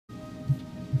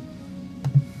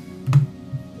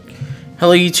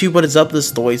Hello YouTube, what is up? This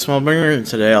is the White Smallbringer, and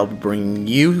today I'll be bringing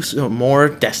you some more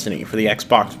Destiny for the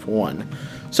Xbox One.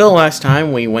 So last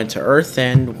time we went to Earth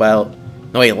and, well,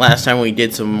 no wait, last time we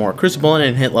did some more Crucible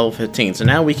and hit level 15. So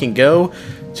now we can go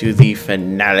to the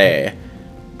finale.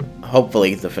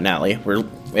 Hopefully the finale. We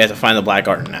have to find the Black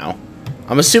Garden now.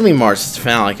 I'm assuming Mars is the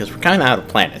finale because we're kind of out of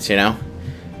planets, you know?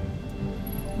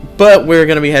 But we're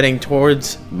going to be heading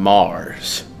towards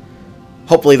Mars.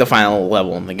 Hopefully the final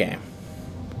level in the game.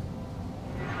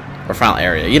 Or final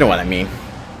area, you know what I mean.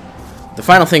 The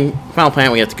final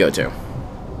planet we have to go to.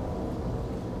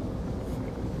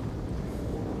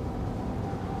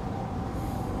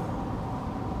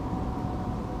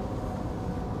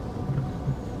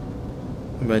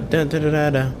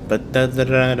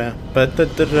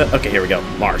 Okay, here we go.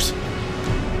 Mars.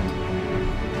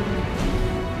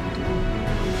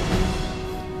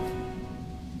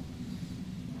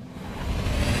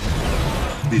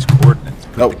 These coordinates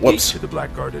put the gate whoops. to the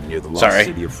Black Garden near the lost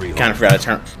city of Freehold. Kind of forgot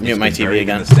to mute my TV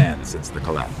again. In the sand since the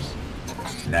collapse.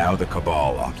 Now the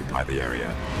Cabal occupy the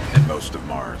area and most of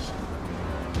Mars.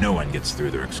 No one gets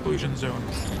through their exclusion zone.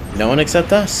 No one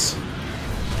except us.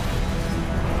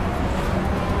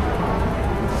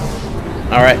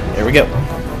 All right, here we go.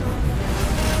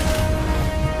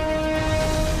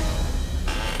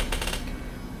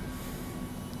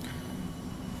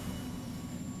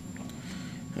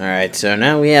 Alright, so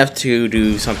now we have to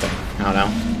do something. I don't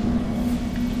know.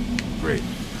 Great.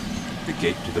 The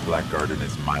gate to the Black Garden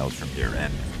is miles from here,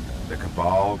 and the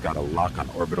Cabal got a lock on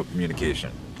orbital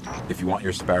communication. If you want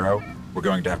your Sparrow, we're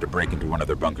going to have to break into one of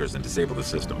their bunkers and disable the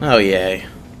system. Oh, yay.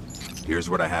 Here's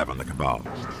what I have on the Cabal.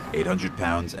 800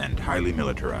 pounds and highly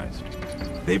militarized.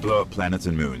 They blow up planets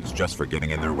and moons just for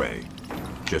getting in their way.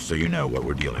 Just so you know what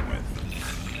we're dealing with.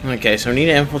 Okay, so we need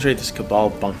to infiltrate this Cabal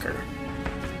bunker.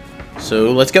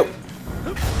 So, let's go.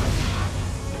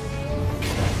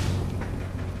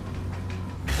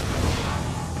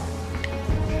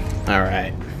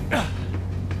 Alright. There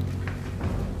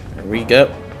we go.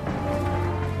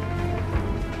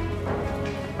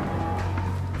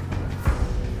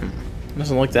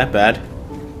 Doesn't look that bad.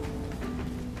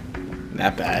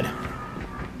 That bad.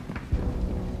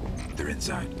 They're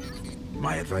inside.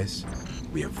 My advice?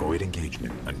 We avoid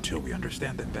engagement until we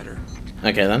understand them better.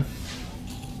 Okay, then.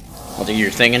 I'll do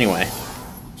your thing anyway.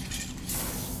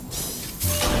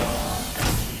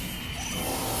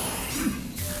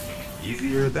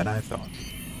 Easier than I thought.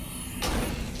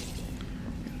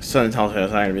 Something tells me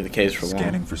that's not going to be the case for long.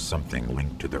 Scanning for something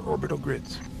linked to their orbital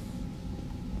grids.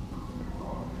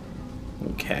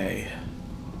 Okay.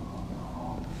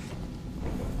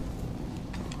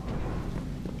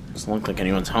 Doesn't look like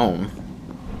anyone's home.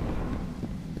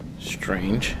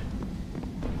 Strange.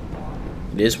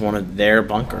 It is one of their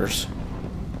bunkers.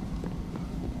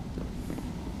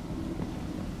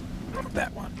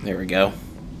 That one. There we go.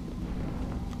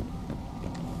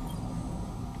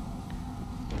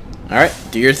 Alright,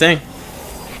 do your thing.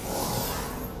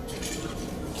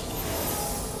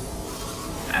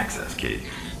 Access key.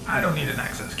 I don't need an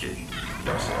access key.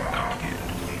 Don't so complicated.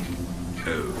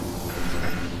 Oh.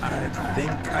 I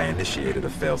think I initiated a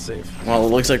failsafe. Well, it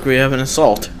looks like we have an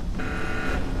assault.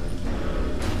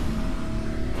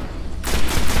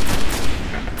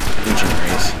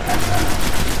 Legionaries.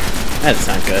 That's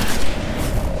not good.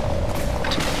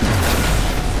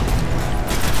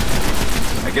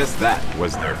 I guess that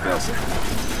was their failsafe.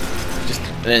 Just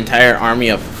an entire army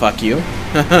of fuck you.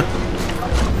 There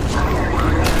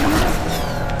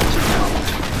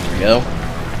we go.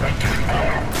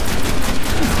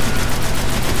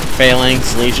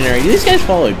 Phalanx, Legionary. Do these guys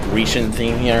follow a Grecian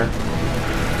theme here?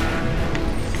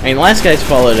 I mean, the last guys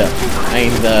followed the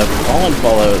Fallen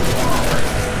followed,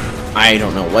 I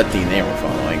don't know what theme they were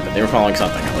following, but they were following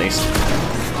something at least.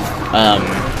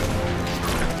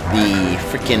 The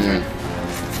freaking,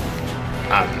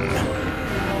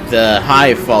 the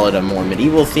Hive followed a more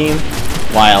medieval theme,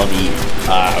 while the,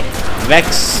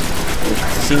 Vex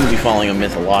seemed to be following a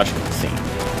mythological theme.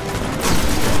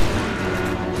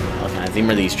 What kind of theme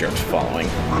are these jerks following?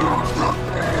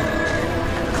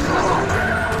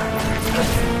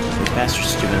 These bastards are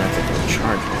stupid enough that they'll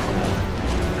charge me.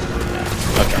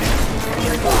 Yeah. Okay.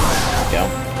 There we go.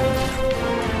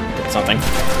 Did something.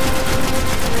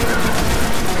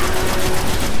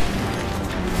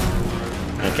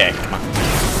 Okay, come on. I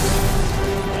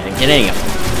didn't get any of them.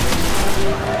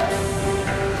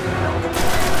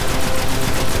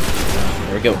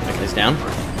 There we go. Knock this down.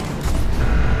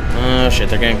 Oh shit,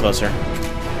 they're getting closer.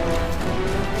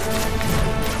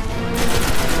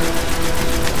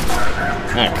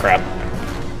 Ah, crap.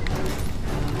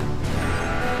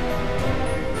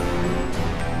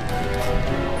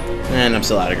 And I'm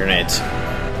still out of grenades.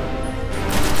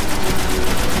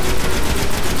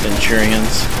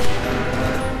 Venturians.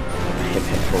 Hip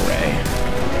hip hooray.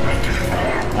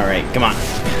 Alright, come on.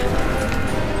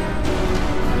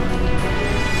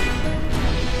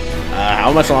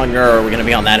 How much longer are we gonna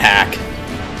be on that hack?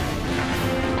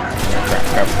 Crap,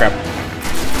 crap, crap.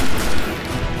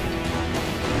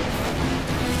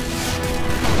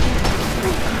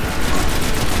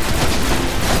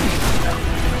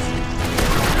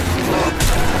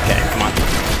 Okay, come on.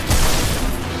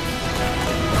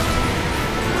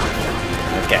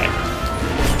 Okay.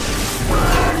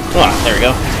 Oh, there we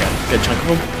go. Got a good chunk of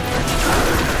them.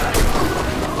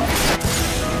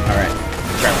 Alright.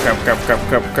 Crap, crap, crap, crap,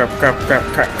 crap, crap, crap, crap,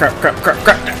 crap, crap, crap, crap,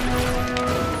 crap.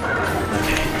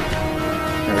 Okay.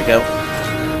 There we go.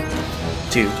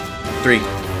 2, 3,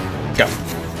 go.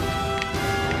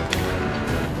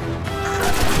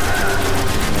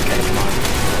 Okay, come on.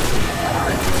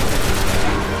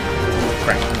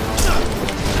 Crap.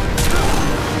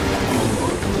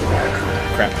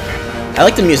 Crap. I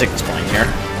like the music that's playing here.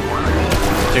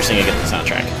 Seriously, I get the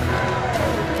soundtrack.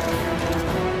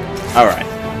 Alright.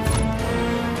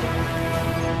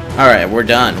 Alright, we're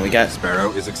done. We got...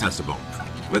 Sparrow is accessible.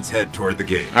 Let's head toward the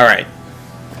gate. Alright.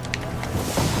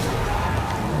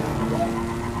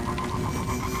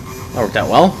 That worked out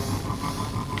well.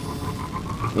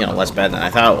 You know, less bad than I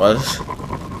thought it was.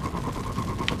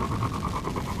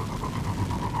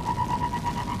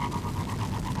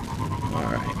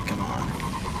 Alright, come on.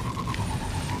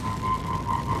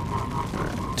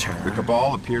 Alright, turn. The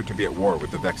Cabal appear to be at war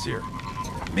with the Vexier.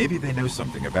 Maybe they know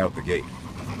something about the gate.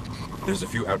 There's a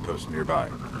few outposts nearby.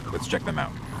 Let's check them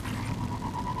out.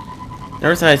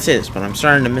 Never thought I'd say this, but I'm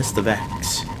starting to miss the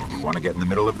Vex. Want to get in the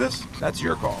middle of this? That's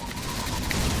your call.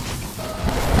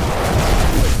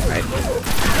 Right.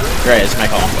 Right, it's my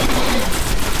call.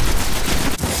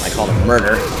 I call it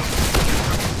murder.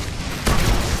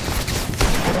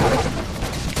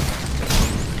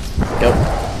 Go.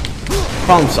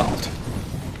 Problem solved.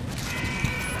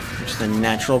 Just a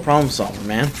natural problem solver,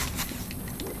 man.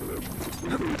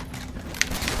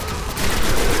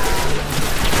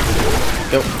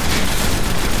 Go.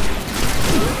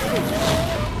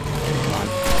 Come on,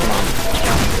 come on.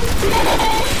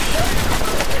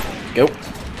 Go.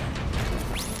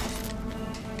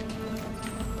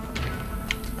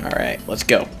 Alright, let's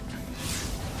go.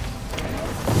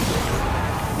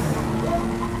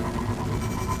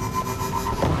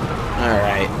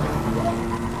 Alright.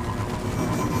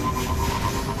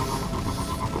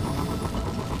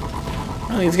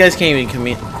 Well, these guys can't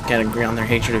even can't agree on their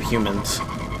hatred of humans.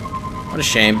 What a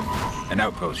shame. An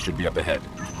outpost should be up ahead.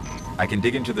 I can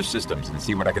dig into the systems and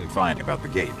see what I can find about the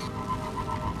gate.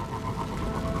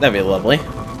 That'd be lovely.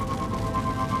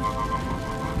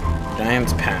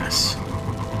 Giant's Pass.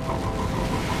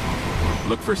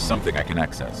 Look for something I can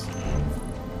access.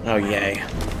 Oh, yay.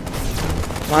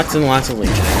 Lots and lots of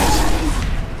legionaries.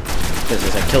 Because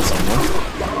as I kill someone.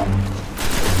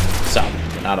 Some,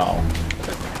 but not all.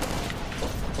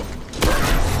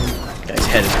 Guy's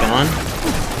head is gone.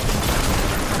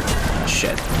 Oh,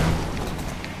 shit.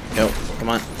 Go. Come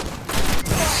on.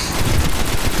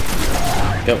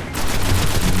 Go.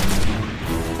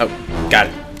 Oh, got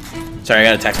it. Sorry, I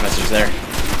got a text message there.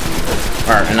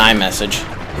 Or an iMessage.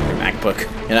 Your MacBook,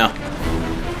 you know.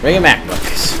 Bring a MacBook.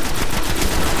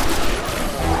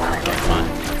 Okay, come on.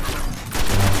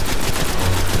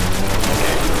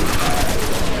 Okay.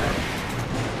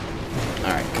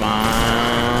 Alright, come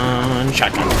on.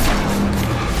 Shotgun.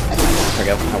 There we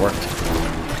go, that worked.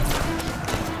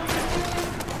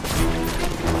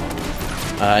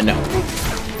 No.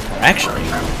 Actually,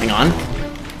 hang on.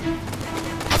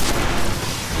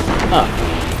 Oh.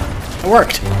 It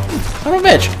worked. Son of a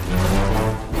bitch.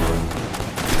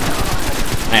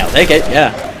 Hey, I'll take it,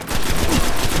 yeah.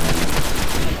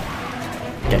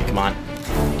 Okay, come on.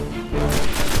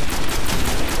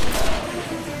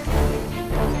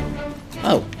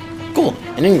 Oh, cool.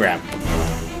 An engram.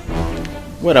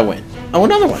 What'd I win? Oh,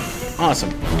 another one.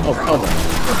 Awesome. Oh, over.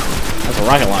 That's a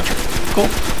rocket launcher. Cool.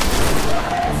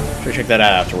 Should check that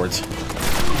out afterwards.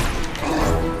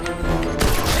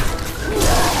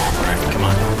 Alright, come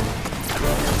on.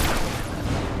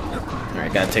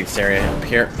 Alright, gotta take this area up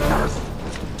here.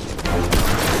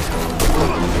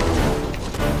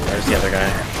 There's the other guy.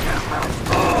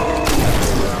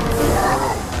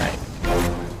 Alright.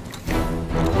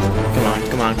 Come on,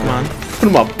 come on, come on. Put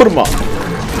him up, put him up!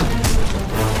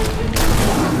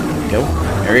 Go.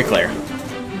 Very clear.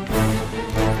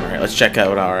 Alright, let's check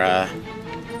out our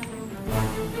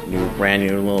brand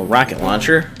new little rocket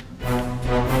launcher.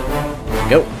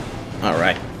 Go.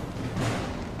 Alright.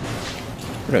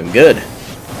 We're doing good.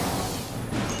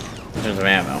 There's some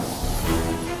ammo.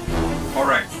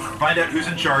 Alright, find out who's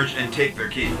in charge and take their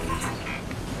key.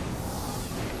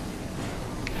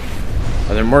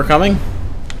 Are there more coming?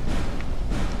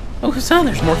 Oh, Hassan,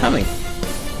 there's more coming.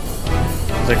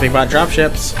 Looks like they bought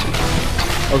dropships.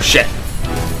 Oh shit.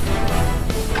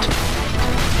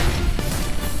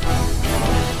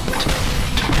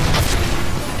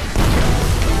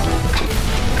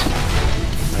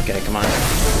 Okay, come on.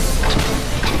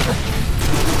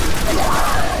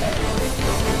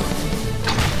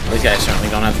 These guys certainly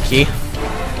don't have the key.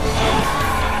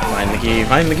 Find the key,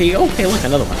 find the key. Oh, hey, look,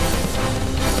 another one.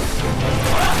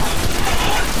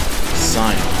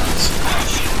 Science.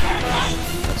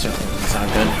 That certainly doesn't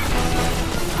sound good.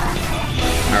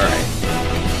 Alright.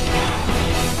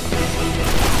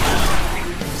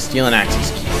 Steal an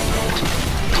access key.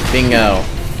 Bingo.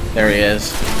 There he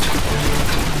is.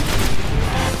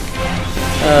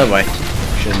 Oh boy.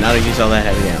 Should not have used all that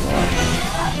heavy ammo.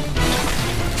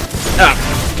 Ah!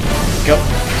 Go.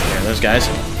 There, those guys.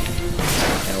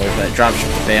 Gotta wait for that dropship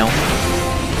to fail.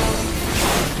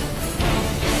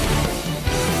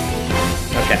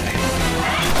 Okay.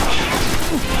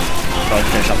 Probably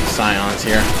finish off the scions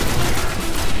here.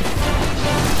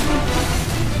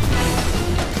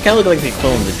 They kind of look like the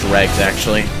equivalent of the dregs,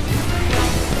 actually.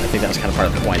 I think that was kind of part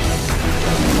of the point.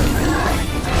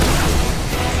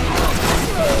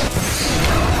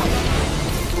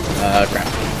 Crap.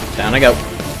 Down I go.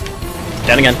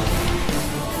 Down again.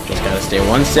 Just gotta stay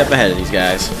one step ahead of these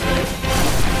guys.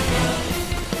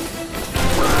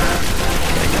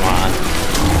 Okay, come on.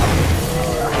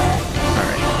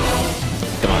 Alright.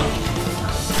 Come on.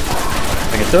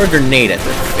 If I could throw a grenade at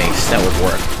their face, that would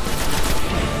work.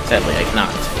 Sadly, I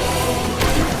cannot.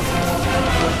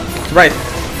 Surprise!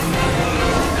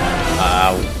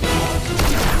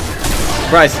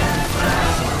 Surprise!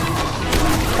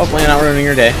 Hopefully not ruining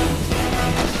your day.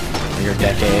 Or your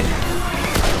decade.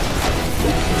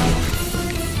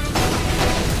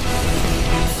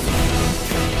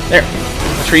 There!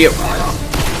 That's for you!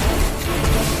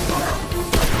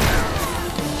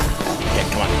 Okay,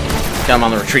 come on. Got him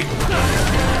on the retreat.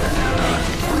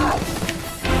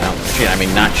 No, retreat, I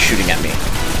mean not shooting at me.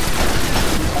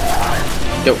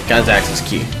 Yo, got his access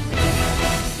key.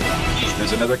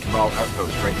 There's another Cabal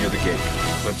outpost right near the gate.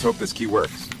 Let's hope this key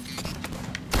works.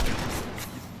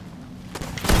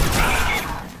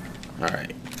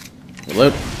 Alright.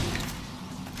 Reload.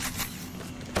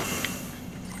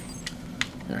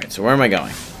 Alright, so where am I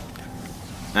going?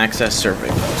 Access survey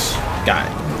post. Got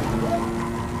it.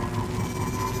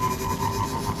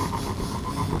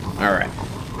 Alright.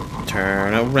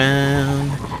 Turn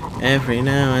around. Every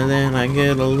now and then I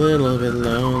get a little bit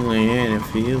lonely and it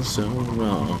feels so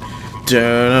wrong.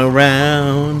 Turn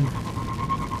around.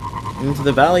 Into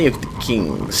the Valley of the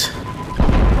Kings.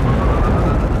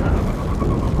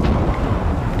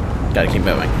 Gotta keep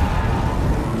moving.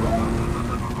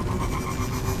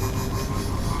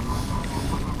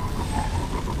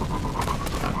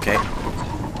 Okay.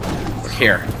 We're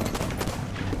here.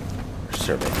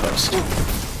 Survey post.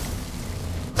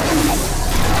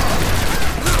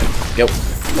 Go.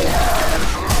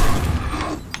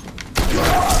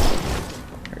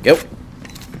 There we go.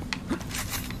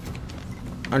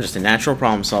 I'm just a natural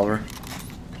problem solver.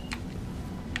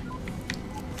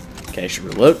 Okay, I should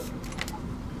reload.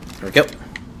 There we go.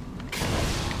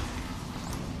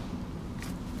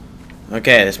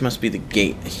 Okay, this must be the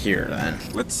gate here then.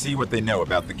 Let's see what they know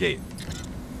about the gate.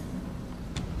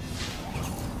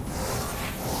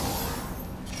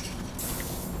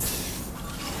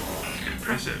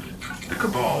 Impressive. The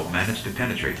Cabal managed to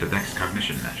penetrate the Vex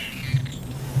cognition mesh.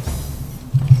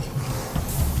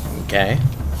 Okay.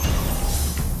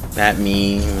 That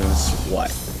means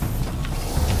what?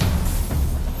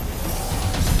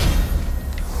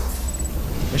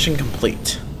 Mission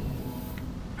complete.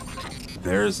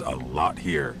 There's a lot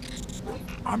here.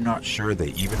 I'm not sure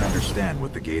they even understand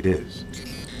what the gate is.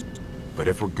 But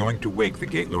if we're going to wake the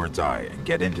Gate Lord's eye and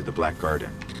get into the Black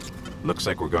Garden, looks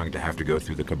like we're going to have to go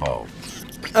through the Cabal.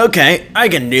 Okay, I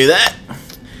can do that.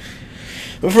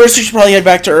 But first we should probably head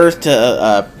back to Earth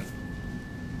to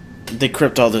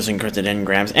decrypt all those encrypted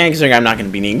engrams. And considering I'm not going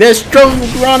to be needing this,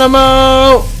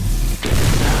 Geronimo!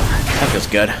 That feels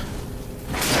good.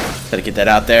 Gotta get that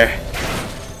out there.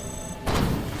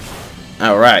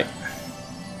 Alright.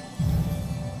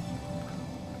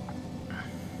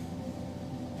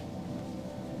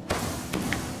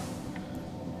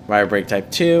 Fire break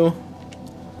type 2.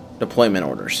 Deployment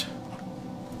orders.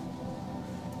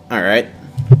 Alright.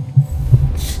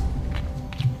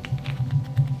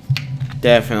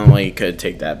 Definitely could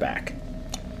take that back.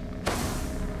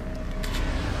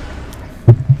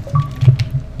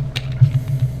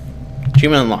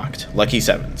 Achievement unlocked. Lucky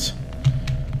 7s.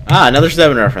 Ah, another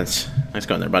 7 reference. Nice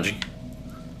going there, Bungie.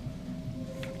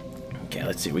 Okay,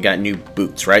 let's see. We got new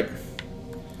boots, right?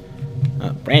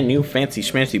 Brand new fancy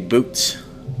schmancy boots.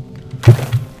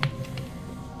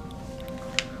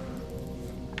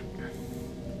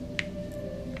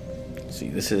 Let's see,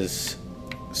 this is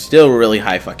still really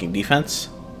high fucking defense.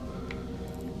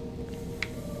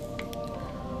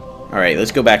 Alright,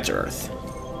 let's go back to Earth.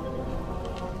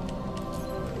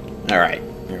 Alright,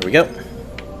 here we go.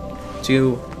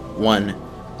 2,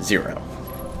 1, 0.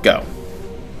 Go.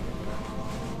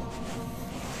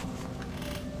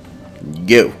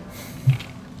 Go.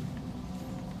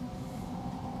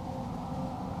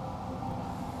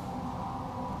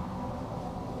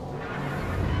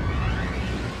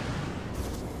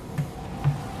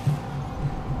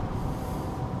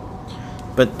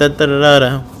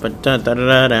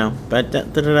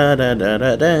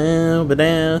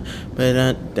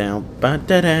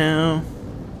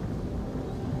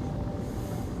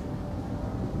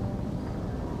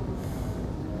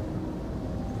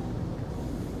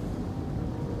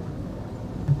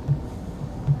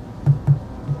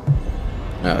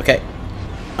 Okay.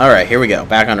 Alright, here we go.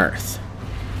 Back on Earth.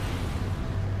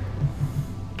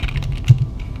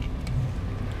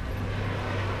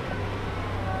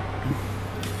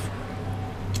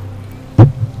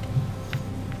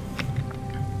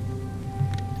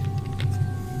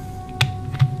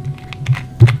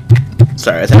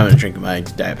 Sorry, I was having a drink of my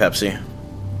Diet Pepsi.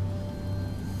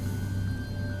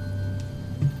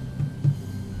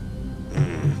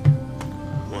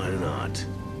 Why not?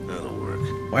 That'll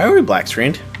work. Why are we black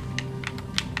screened?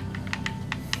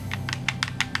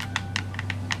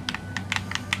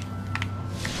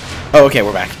 Oh, okay,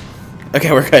 we're back.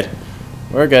 Okay, we're good.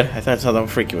 We're good. I thought something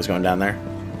freaky was going down there.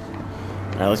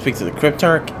 Alright, let's speak to the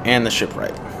Cryptarch and the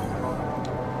shipwright.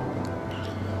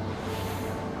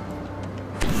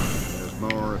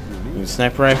 New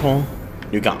sniper rifle,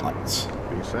 new gauntlets.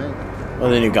 Be safe. What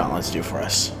do the new gauntlets do for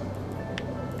us?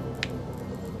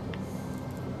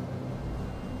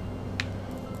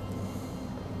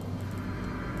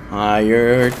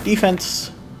 Higher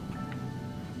defense.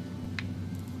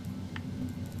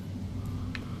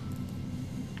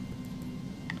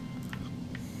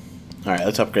 Alright,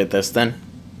 let's upgrade this then.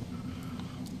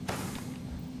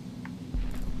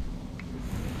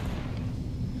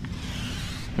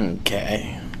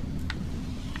 Okay.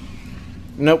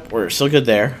 Nope, we're still good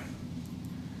there.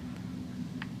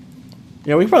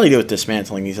 Yeah, we could probably do with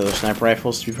dismantling these other sniper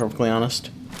rifles, to be perfectly honest.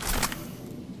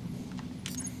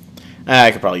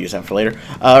 I could probably use that for later.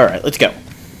 Alright, let's go.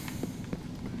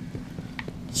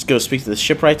 Let's go speak to the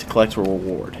shipwright to collect a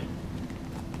reward.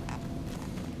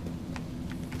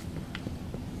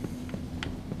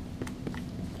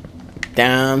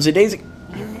 Downsy daisy.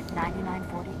 Unit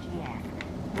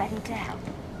 9940GF. Ready to help.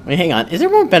 Wait, hang on. Is there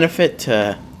more benefit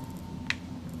to...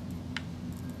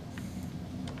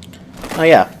 Oh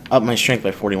yeah, up my strength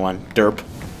by 41. Derp.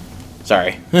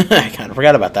 Sorry. I kind of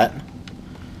forgot about that.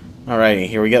 Alrighty,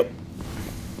 here we go.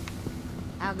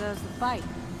 How goes the fight?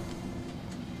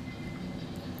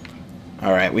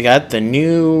 Alright, we got a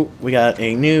new,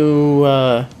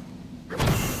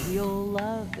 You'll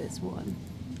love this one.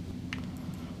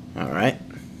 Alright.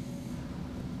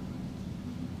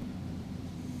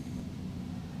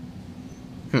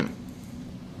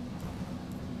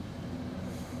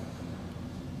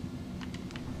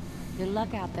 Good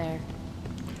luck out there.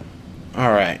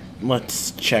 Alright,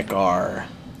 let's check our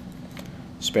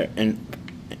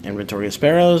inventory of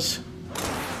sparrows.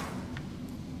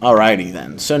 Alrighty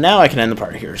then, so now I can end the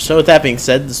part here. So with that being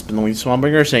said, this has been the Winged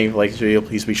Swanbringer saying if you like this video,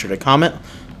 please be sure to comment,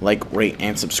 like, rate,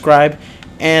 and subscribe.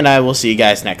 And I will see you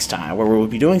guys next time, where we will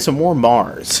be doing some more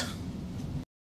Mars.